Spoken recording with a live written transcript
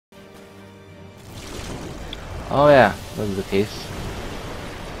Oh yeah, that's the case.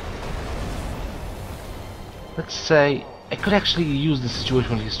 Let's say I could actually use the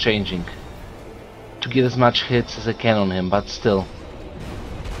situation when he's changing to get as much hits as I can on him, but still.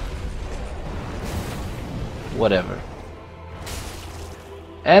 Whatever.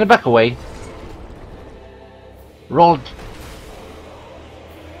 And back away. Rolled.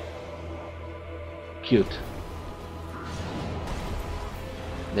 Cute.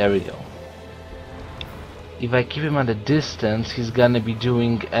 There we go. If I keep him at a distance, he's gonna be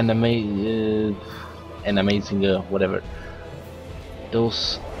doing an amazing whatever.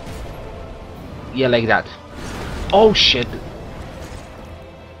 Those. Yeah, like that. Oh shit!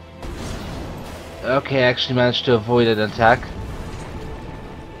 Okay, I actually managed to avoid an attack.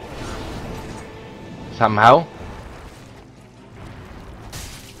 Somehow.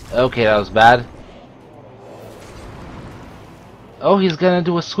 Okay, that was bad. Oh, he's gonna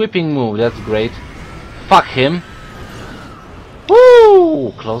do a sweeping move. That's great. Fuck him.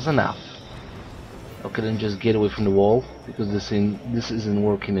 Woo! Close enough. Okay, then just get away from the wall because this isn't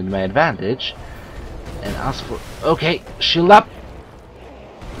working in my advantage. And ask for. Okay, shield up.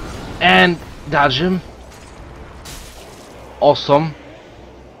 And dodge him. Awesome.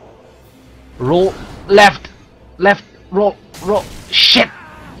 Roll left, left, roll, roll. Shit.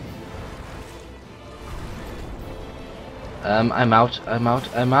 I'm out. I'm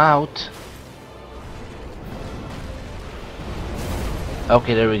out. I'm out.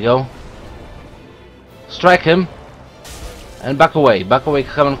 Okay, there we go. Strike him. And back away. Back away.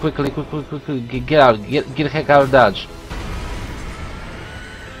 Come on, quickly, quickly, quickly. Get out. Get the heck out of dodge.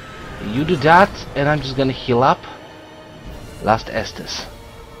 You do that, and I'm just gonna heal up. Last Estes.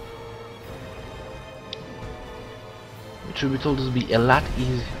 Truth be told, this will be a lot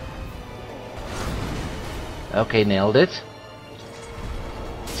easier. Okay, nailed it.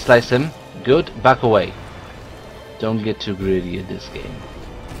 Slice him. Good. Back away. Don't get too greedy at this game.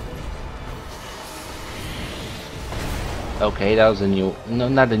 Okay, that was a new... No,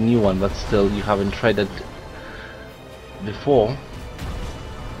 not a new one, but still, you haven't tried it before.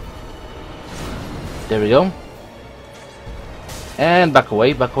 There we go. And back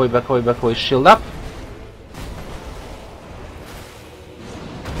away, back away, back away, back away. Shield up.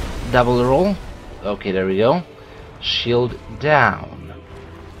 Double roll. Okay, there we go. Shield down.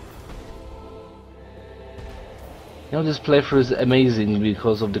 You know, this playthrough is amazing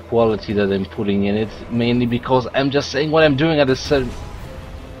because of the quality that I'm putting in it. Mainly because I'm just saying what I'm doing at a certain...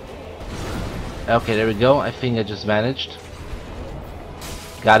 Okay, there we go. I think I just managed.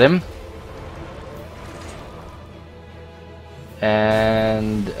 Got him.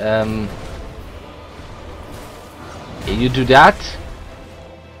 And you do that.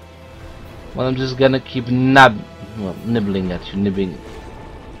 Well, I'm just gonna keep nibbling at you, nibbling.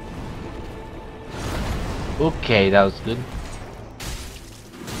 Okay, that was good.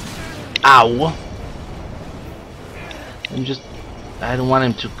 Ow! I don't want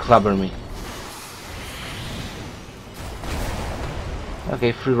him to clubber me.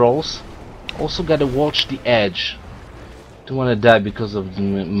 Okay, 3 rolls. Also gotta watch the edge. Don't want to die because of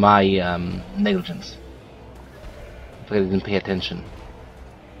my negligence. If I didn't pay attention.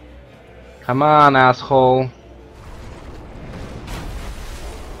 Come on, asshole.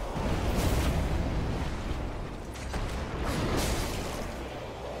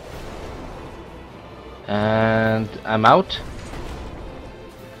 And I'm out.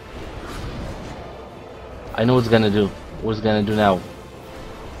 I know what it's gonna do. What's it gonna do now?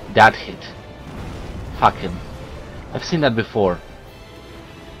 That hit. Fuck him. I've seen that before.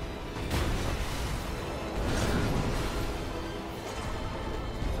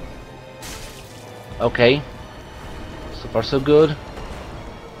 Okay. So far so good.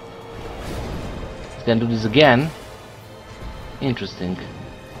 He's gonna do this again. Interesting.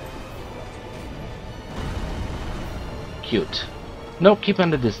 Cute. No, keep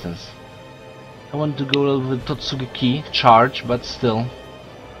on the distance. I want to go with Totsugeki charge, but still.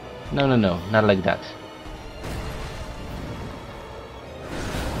 No, no, no, not like that.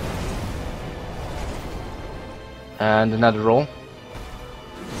 And another roll.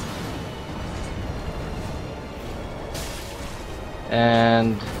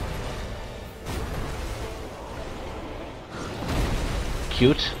 And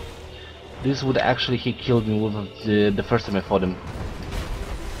cute. This would actually he killed me with the first time I fought him.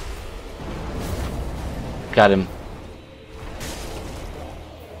 Got him.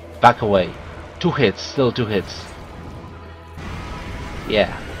 Back away. 2 hits, still 2 hits.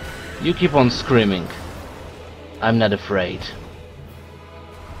 Yeah. You keep on screaming. I'm not afraid.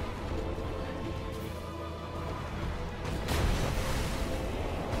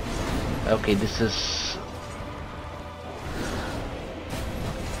 Okay, this is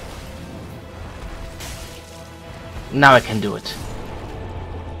Now I can do it.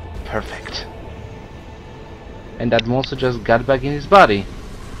 Perfect. And that monster just got back in his body.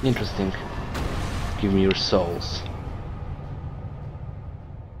 Interesting. Give me your souls.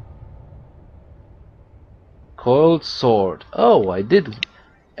 Coiled sword. Oh, I did.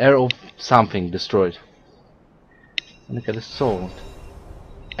 Arrow something destroyed. And I got a sword.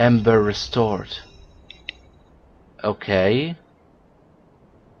 Ember restored. Okay.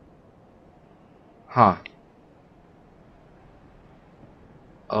 Huh.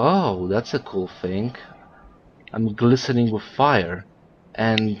 Oh, that's a cool thing. I'm glistening with fire.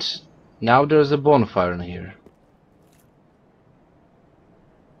 And now there's a bonfire in here.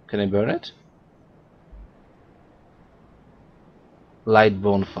 Can I burn it? Light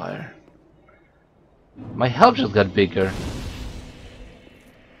bonfire. My health just got bigger.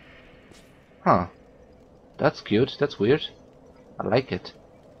 Huh. That's cute. That's weird. I like it.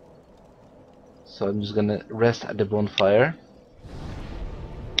 So I'm just gonna rest at the bonfire.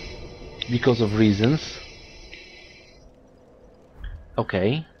 Because of reasons.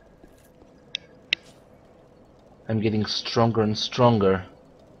 Okay. I'm getting stronger and stronger.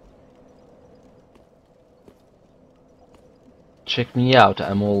 Check me out.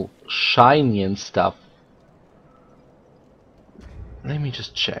 I'm all shiny and stuff. Let me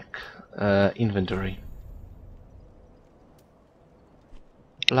just check. Inventory.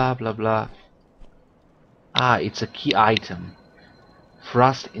 Blah blah blah. Ah, it's a key item.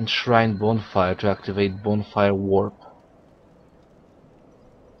 Thrust in Shrine Bonfire to activate Bonfire Warp.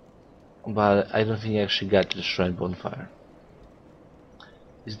 But I don't think I actually got to the Shrine Bonfire.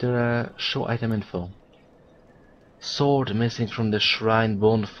 Is there a show item info? Sword missing from the Shrine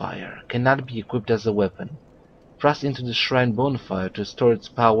Bonfire. Cannot be equipped as a weapon. Thrust into the Shrine Bonfire to store its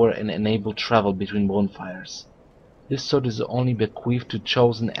power and enable travel between bonfires. This sword is only bequeathed to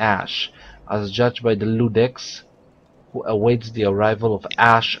chosen Ash, as judged by the Iudex, who awaits the arrival of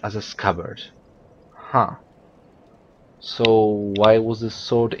Ash as a scabbard. Huh. So why was this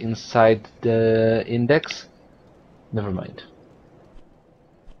sword inside the index? Never mind.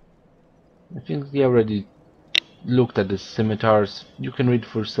 I think we already looked at the scimitars. You can read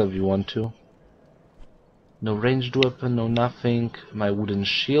for yourself if you want to. No ranged weapon, no nothing. My wooden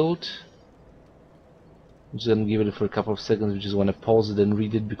shield. I'm just gonna give it for a couple of seconds. We just want to pause it and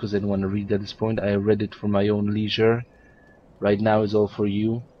read it because I don't want to read at this point. I read it for my own leisure. Right now it's all for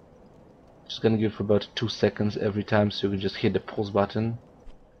you. Just gonna give it for about 2 seconds every time, so you can just hit the pause button.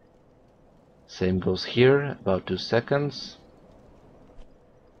 Same goes here, about 2 seconds.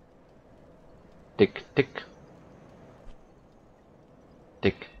 Tick tick.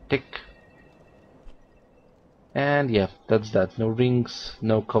 Tick tick. And yeah, that's that. No rings,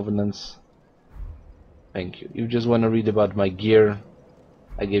 no covenants. Thank you. You just want to read about my gear.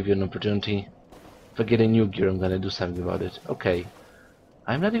 I gave you an opportunity. If I get a new gear, I'm gonna do something about it. Okay.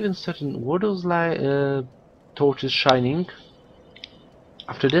 I'm not even certain. Were those torches shining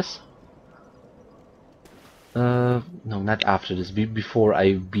after this? No, not after this. Before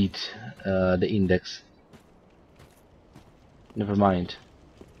I beat the index. Never mind.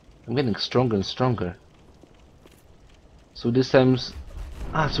 I'm getting stronger and stronger. So this time's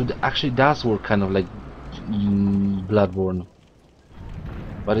so it actually does work kind of like Bloodborne,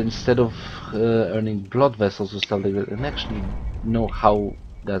 but instead of earning blood vessels or stuff like that, I actually know how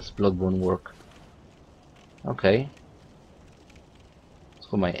does Bloodborne work. Okay.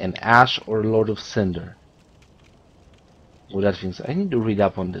 So an Ash or Lord of Cinder. Well, that things I need to read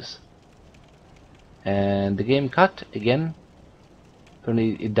up on this. And the game cut again.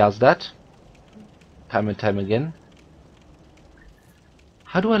 Apparently it does that time and time again.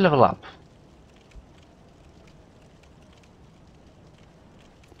 How do I level up?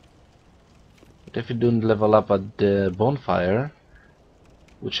 But if you don't level up at the bonfire,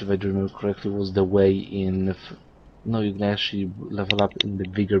 which if I remember correctly was the way in... No, you can actually level up in the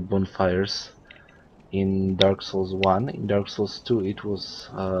bigger bonfires in Dark Souls 1. In Dark Souls 2 it was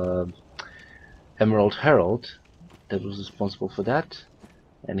Emerald Herald that was responsible for that.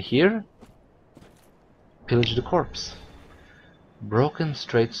 And here, pillage the corpse. Broken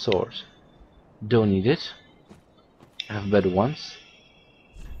straight sword. Don't need it. I have better ones.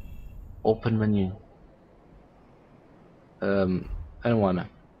 Open menu. I don't wanna.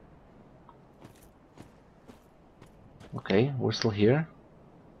 Okay, we're still here.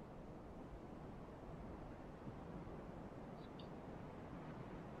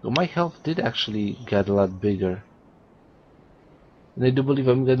 So my health did actually get a lot bigger. And I do believe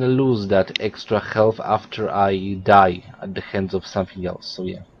I'm gonna lose that extra health after I die at the hands of something else, so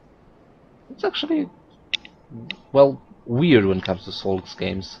yeah. It's actually, well, weird when it comes to Souls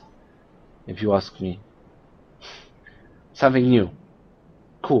games, if you ask me. Something new.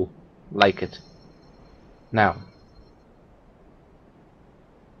 Cool. Like it. Now,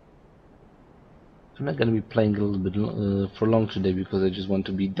 I'm not gonna be playing a little bit for long today because I just want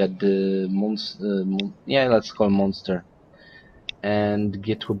to beat that yeah, let's call monster, and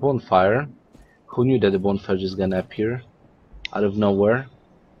get to a bonfire. Who knew that the bonfire just gonna appear out of nowhere,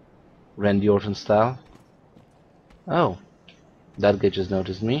 Randy Orton style? Oh, that guy just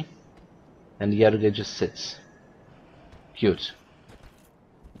noticed me, and the other guy just sits. Cute.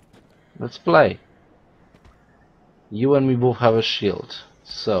 Let's play. You and me both have a shield.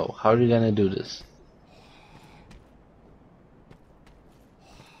 So, how are you gonna do this?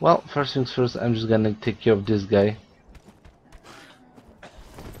 Well, first things first, I'm just gonna take care of this guy.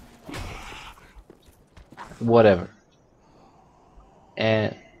 Whatever.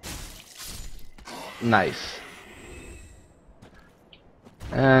 And nice.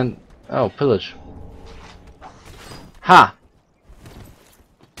 And oh, pillage. Ha!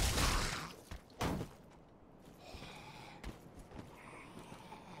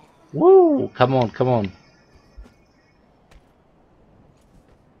 Woo! Come on, come on.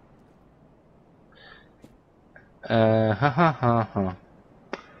 Ha ha ha ha.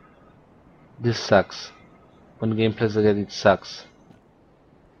 This sucks. When the game plays again, it sucks.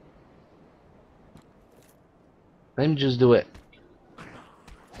 Let me just do it.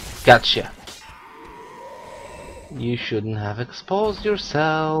 Gotcha. You shouldn't have exposed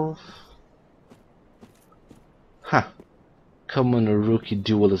yourself. Huh. Common rookie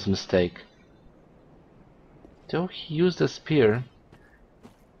duelist mistake. Though he used a spear,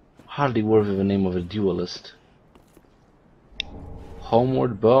 hardly worthy the name of a duelist.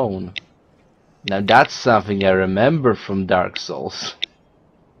 Homeward Bone. Now that's something I remember from Dark Souls.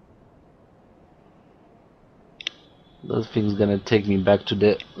 Those things gonna take me back to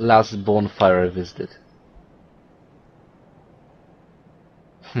the last bonfire I visited.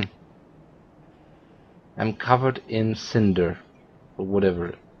 I'm covered in cinder, or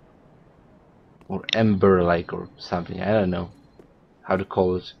whatever, or ember like, or something. I don't know how to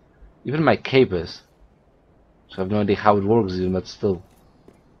call it. Even my cape is. So I have no idea how it works even, but still.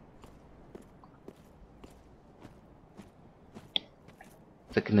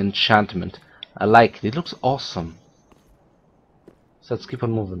 It's like an enchantment. I like it. It looks awesome. So let's keep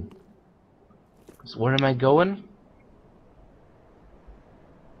on moving. So where am I going?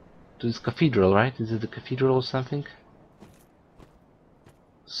 To this cathedral, right? Is it the cathedral or something?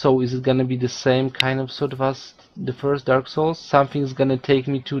 So is it gonna be the same kind of sort of as the first Dark Souls? Something's gonna take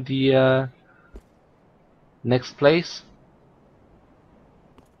me to the next place?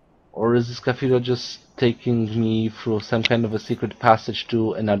 Or is this cathedral just taking me through some kind of a secret passage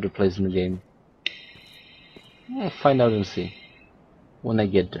to another place in the game? We'll find out and see when I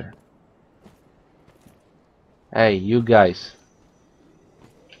get there. Hey, you guys.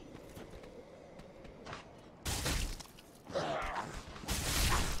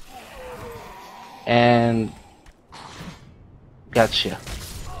 And gotcha.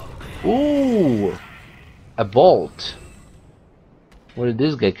 Ooh, a bolt. Where did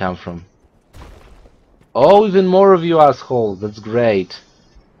this guy come from? Oh, even more of you assholes. That's great.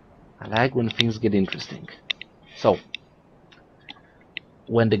 I like when things get interesting. So,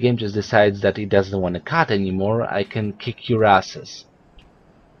 when the game just decides that it doesn't want to cut anymore, I can kick your asses.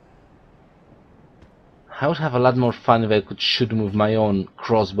 I would have a lot more fun if I could shoot him with my own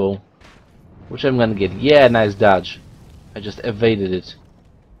crossbow. Which I'm gonna get. Yeah, nice dodge. I just evaded it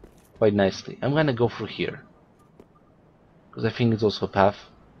quite nicely. I'm gonna go through here, because I think it's also a path.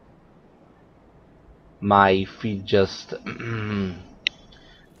 My feet just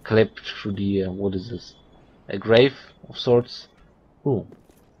clipped through the what is this? A grave of sorts. Ooh.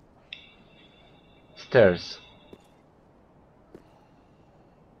 Stairs.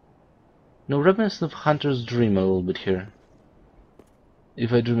 No, reminiscent of Hunter's Dream a little bit here.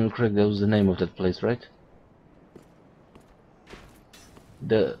 If I remember correctly, that was the name of that place, right?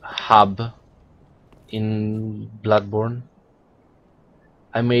 The hub in Bloodborne.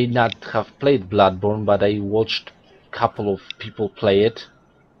 I may not have played Bloodborne, but I watched a couple of people play it.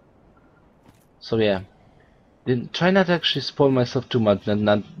 So yeah, try not to actually spoil myself too much.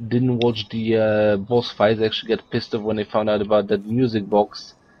 And didn't watch the boss fights. I actually get pissed off when I found out about that music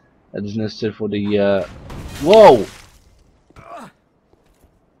box that is necessary for the. Whoa!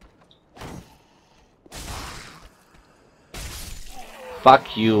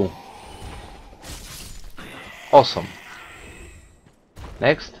 Fuck you. Awesome.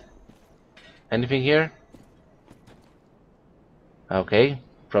 Next. Anything here? Okay,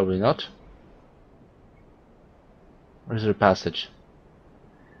 probably not. Where's the passage?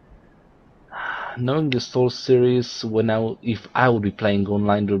 Knowing the Souls series, if I would be playing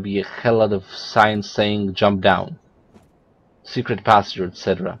online, there would be a hell lot of signs saying jump down, secret passage,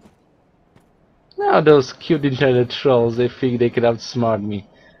 etc. Now those cute internet trolls, they think they can outsmart me.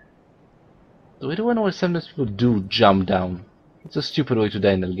 We don't know why sometimes people do jump down. It's a stupid way to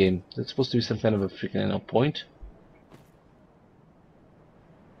die in that game. That's supposed to be some kind of a freaking point.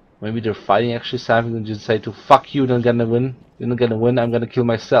 Maybe they're fighting actually something and just decide to fuck you, you're not gonna win. You're not gonna win, I'm gonna kill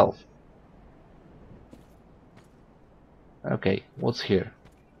myself. Okay, what's here?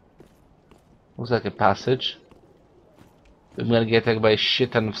 Looks like a passage. I'm gonna get attacked by a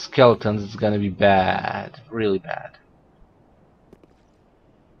shit ton of skeletons, it's gonna be bad. Really bad.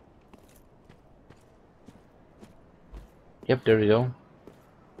 Yep, there we go.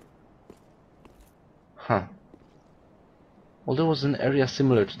 Huh. Well, there was an area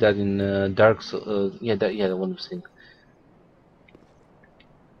similar to that in Dark Souls. Yeah, the one I'm saying.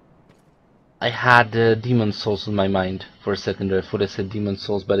 I had Demon Souls in my mind for a second there. I thought I said Demon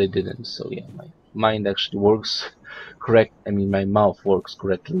Souls, but I didn't. So yeah, my mind actually works correct. I mean, my mouth works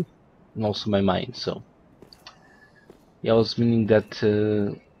correctly, and also my mind. So yeah, I was meaning that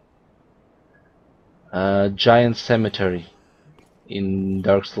giant cemetery in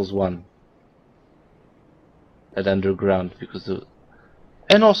Dark Souls 1, that underground, because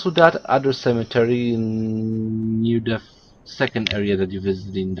and also that other cemetery near the second area that you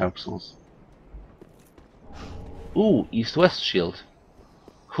visited in Dark Souls. Ooh, east-west shield.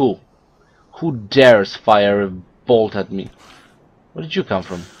 Who? Who dares fire a bolt at me? Where did you come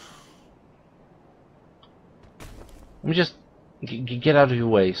from? Let me just get out of your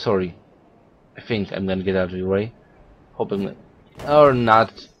way. Sorry. I think I'm gonna get out of your way. Hoping, or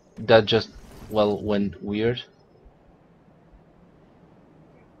not. That just, well, went weird.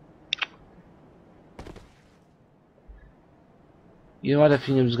 You know what? I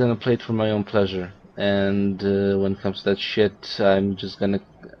think I'm just gonna play it for my own pleasure. And when it comes to that shit, I'm just gonna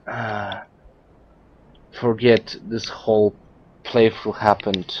forget this whole playthrough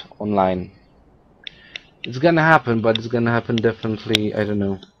happened online. It's gonna happen, but it's gonna happen definitely, I don't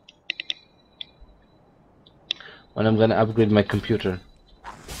know, when I'm gonna upgrade my computer.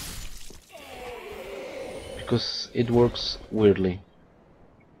 Because it works weirdly.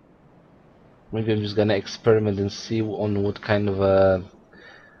 Maybe I'm just gonna experiment and see on what kind of a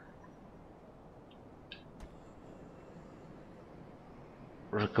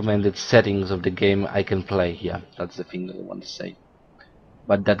recommended settings of the game I can play. Yeah, that's the thing that I want to say.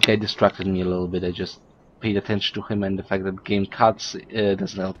 But that guy distracted me a little bit. I just paid attention to him, and the fact that game cuts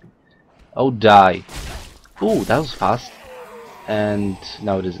doesn't help me. Oh, die. Ooh, that was fast. And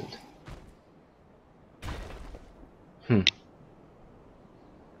now it isn't. I'm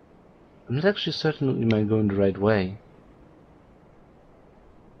not actually certain am I going the right way.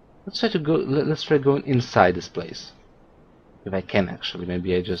 Let's try to go. Let's try going inside this place. If I can actually,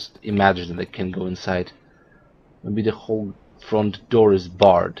 maybe I just imagine that I can go inside. Maybe the whole front door is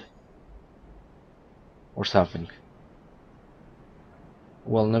barred. Or something.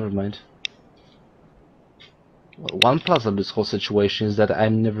 Well, never mind. Well, one plus of this whole situation is that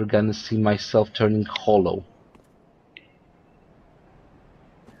I'm never gonna see myself turning hollow.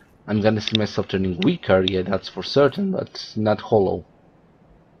 I'm gonna see myself turning weaker, yeah, that's for certain, but not hollow.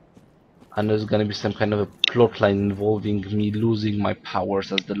 And there's gonna be some kind of a plotline involving me losing my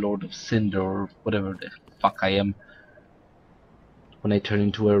powers as the Lord of Cinder or whatever the fuck I am when I turn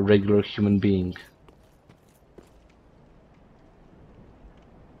into a regular human being.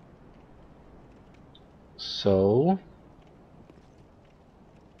 So,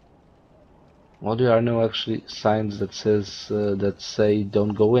 well, there are no actually signs that say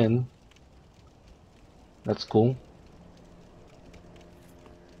don't go in. That's cool.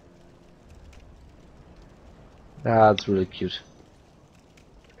 That's really cute.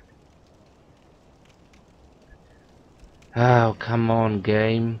 Oh, come on,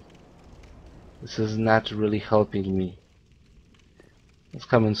 game. This is not really helping me. It's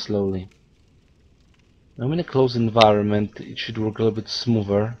coming slowly. I'm in a closed environment, it should work a little bit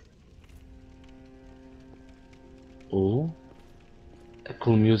smoother. Ooh. A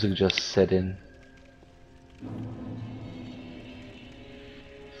cool music just set in.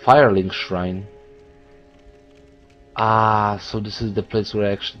 Firelink Shrine. Ah, so this is the place where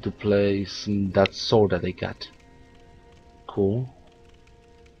I actually to place that sword that I got. Cool.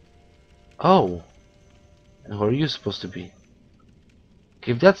 Oh! And who are you supposed to be?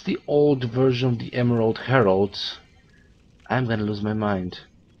 If that's the old version of the Emerald Herald, I'm gonna lose my mind.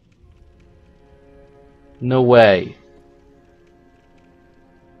 No way.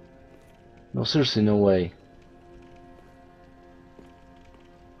 No, seriously, no way.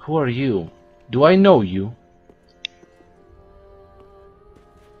 Who are you? Do I know you?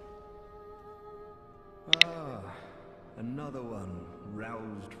 Ah, another one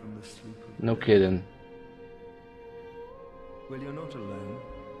roused from the sleep of No death. kidding. Well, you're not alone.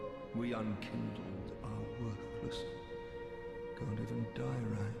 We unkindled are worthless. Can't even die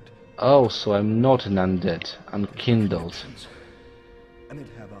right. Oh, so I'm not an undead. I'm They've kindled. connections, and they'd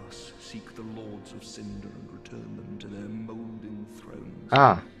have us seek the lords of Cinder and return them to their moulding thrones.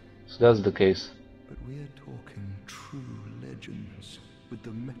 Ah, so that's the case. But we're talking true legends with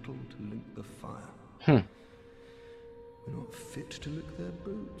the metal to link the fire. We're not fit to lick their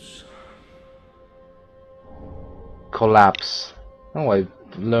boots. Collapse. Oh, I've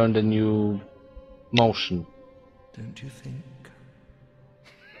learned a new motion. Don't you think?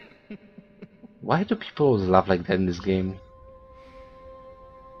 Why do people always laugh like that in this game?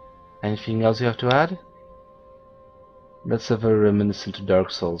 Anything else you have to add? That's a very reminiscent to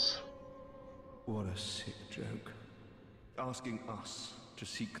Dark Souls. What a sick joke. Asking us to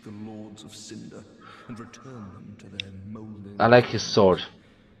seek the lords of Cinder and return them to their moulding. I like his sword.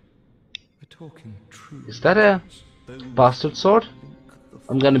 We're talking true. Is that a bastard sword?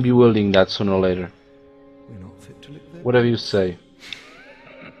 I'm gonna be wielding that sooner or later. We're not fit to lick their Whatever you boots. say.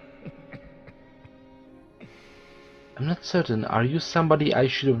 I'm not certain. Are you somebody I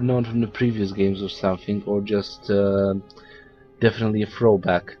should have known from the previous games or something, or just definitely a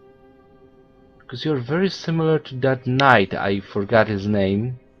throwback? Because you're very similar to that knight. I forgot his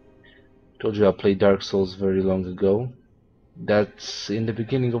name. Told you I played Dark Souls very long ago. That's in the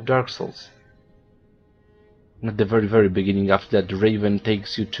beginning of Dark Souls. Not the very beginning. After that, the Raven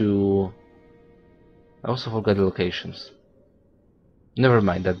takes you to. I also forgot the locations. Never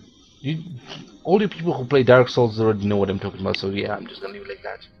mind that. All you people who play Dark Souls already know what I'm talking about. So yeah, I'm just gonna leave it like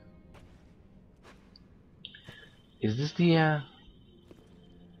that. Is this the?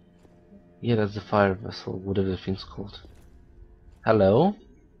 Yeah, that's the fire vessel. Whatever the thing's called. Hello.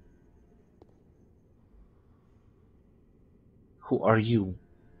 Who are you?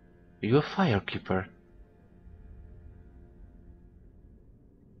 Are you a firekeeper?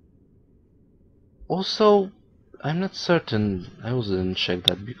 Also, I'm not certain. I also didn't check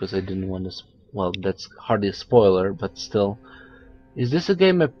that because I didn't want to. Well, that's hardly a spoiler, but still. Is this a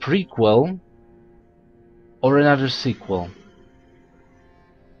game a prequel or another sequel?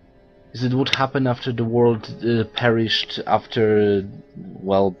 Is it what happened after the world perished after,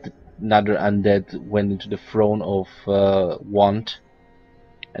 well, another undead went into the throne of Want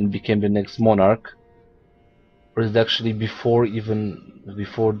and became the next monarch? Or is it actually before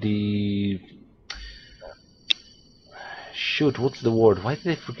before the... Shoot, what's the word? Why did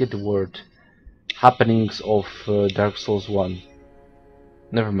I forget the word? Happenings of Dark Souls 1.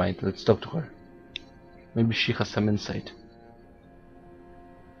 Never mind, let's talk to her. Maybe she has some insight.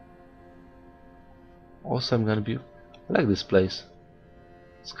 Also, I'm gonna be... I like this place.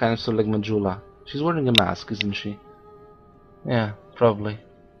 It's kind of sort of like Majula. She's wearing a mask, isn't she? Yeah, probably.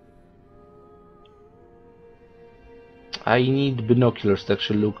 I need binoculars to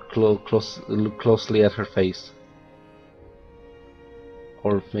actually look closely at her face.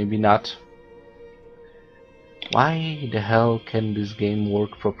 Or maybe not. Why the hell can this game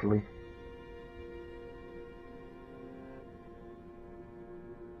work properly?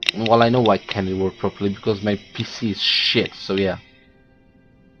 Well, I know why can it work properly, because my PC is shit, so yeah.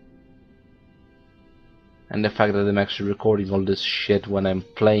 And the fact that I'm actually recording all this shit when I'm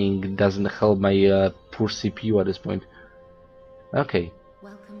playing doesn't help my poor CPU at this point. Okay.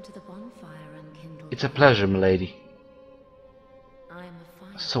 Welcome to the bonfire, unkindled. It's a pleasure, milady. I am a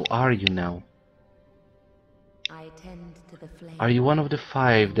fire. So are you now? I tend to the flame. Are you one of the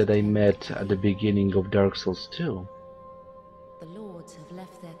 5 that I met at the beginning of Dark Souls 2? The lords have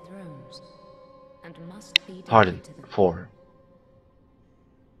left their thrones and must be Pardon, delivered to the 4.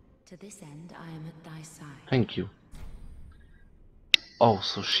 To this end, I am at thy side. Thank you. Oh,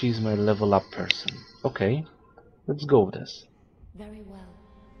 so she's my level up person. Okay, let's go with this. Very well.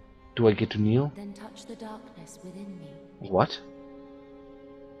 Do I get to kneel? Then touch the darkness within me. What?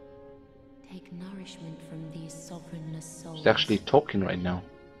 Take nourishment from these sovereignless souls. She's actually talking right now.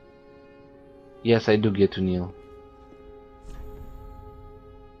 Yes, I do get to kneel.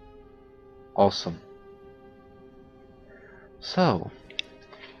 Awesome. So,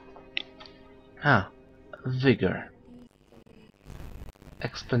 vigor.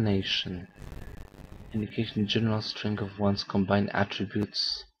 Explanation. Indication general strength of one's combined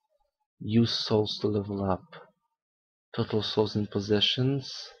attributes. Use souls to level up. Total souls in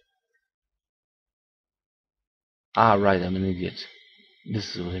possessions. Ah, right, I'm an idiot.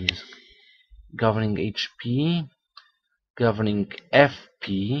 This is what I'm using. Governing HP. Governing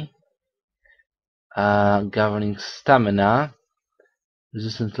FP. Governing stamina,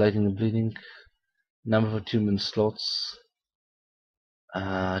 resistance lightning and bleeding, number of attunement slots,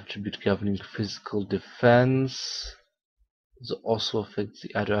 attribute governing physical defense. This also affects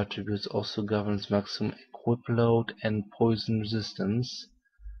the other attributes, also governs maximum equip load and poison resistance.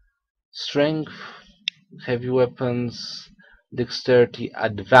 Strength, heavy weapons, dexterity,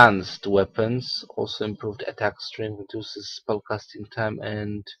 advanced weapons, also improved attack strength, reduces spellcasting time,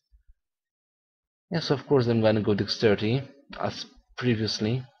 and yes, of course I'm gonna go dexterity, as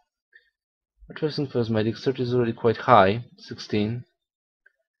previously. But first things first, my dexterity is already quite high, 16.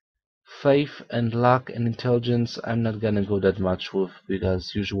 Faith and luck and intelligence I'm not gonna go that much with,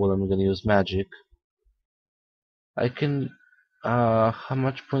 because usually I'm gonna use magic. I can, how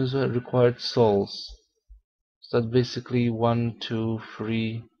much points are required souls? So that's basically 1, 2,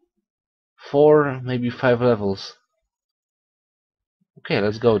 3, 4, maybe 5 levels. Okay,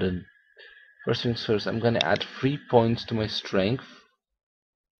 let's go then. First things first, I'm gonna add 3 points to my strength.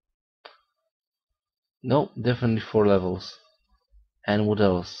 No, definitely 4 levels. And what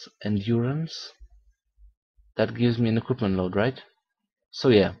else? Endurance? That gives me an equipment load, right? So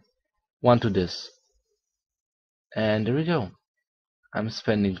yeah, 1 to this. And there we go. I'm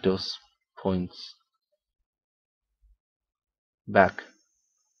spending those points. Back.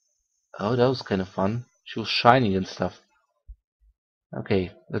 Oh, that was kind of fun. She was shining and stuff.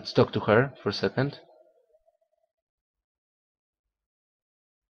 Okay, let's talk to her for a second.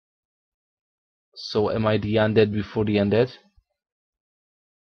 So am I the undead before the undead?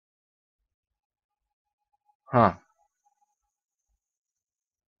 Huh.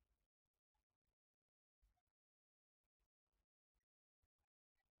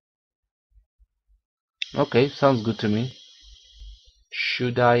 Okay, sounds good to me.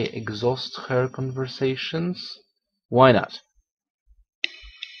 Should I exhaust her conversations? Why not?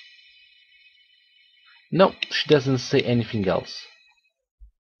 No, she doesn't say anything else.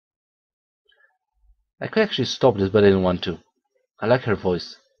 I could actually stop this, but I didn't want to. I like her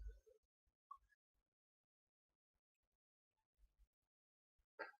voice.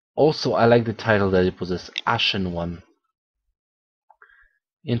 Also, I like the title that it possesses, Ashen One.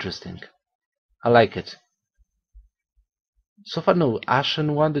 Interesting. I like it. So far, no,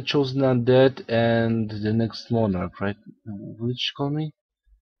 Ashen One, the Chosen Undead, and the next Monarch, right? What did she call me?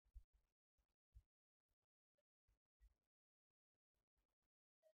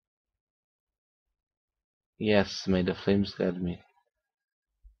 Yes, may the flames guide me.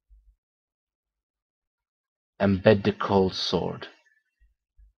 Embed the cold sword.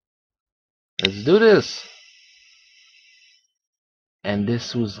 Let's do this! And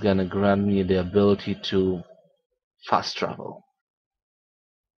this was gonna grant me the ability to fast travel.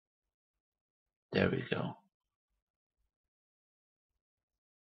 There we go.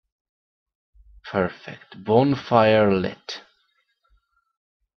 Perfect. Bonfire lit.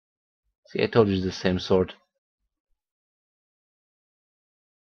 See, I told you it's the same sword.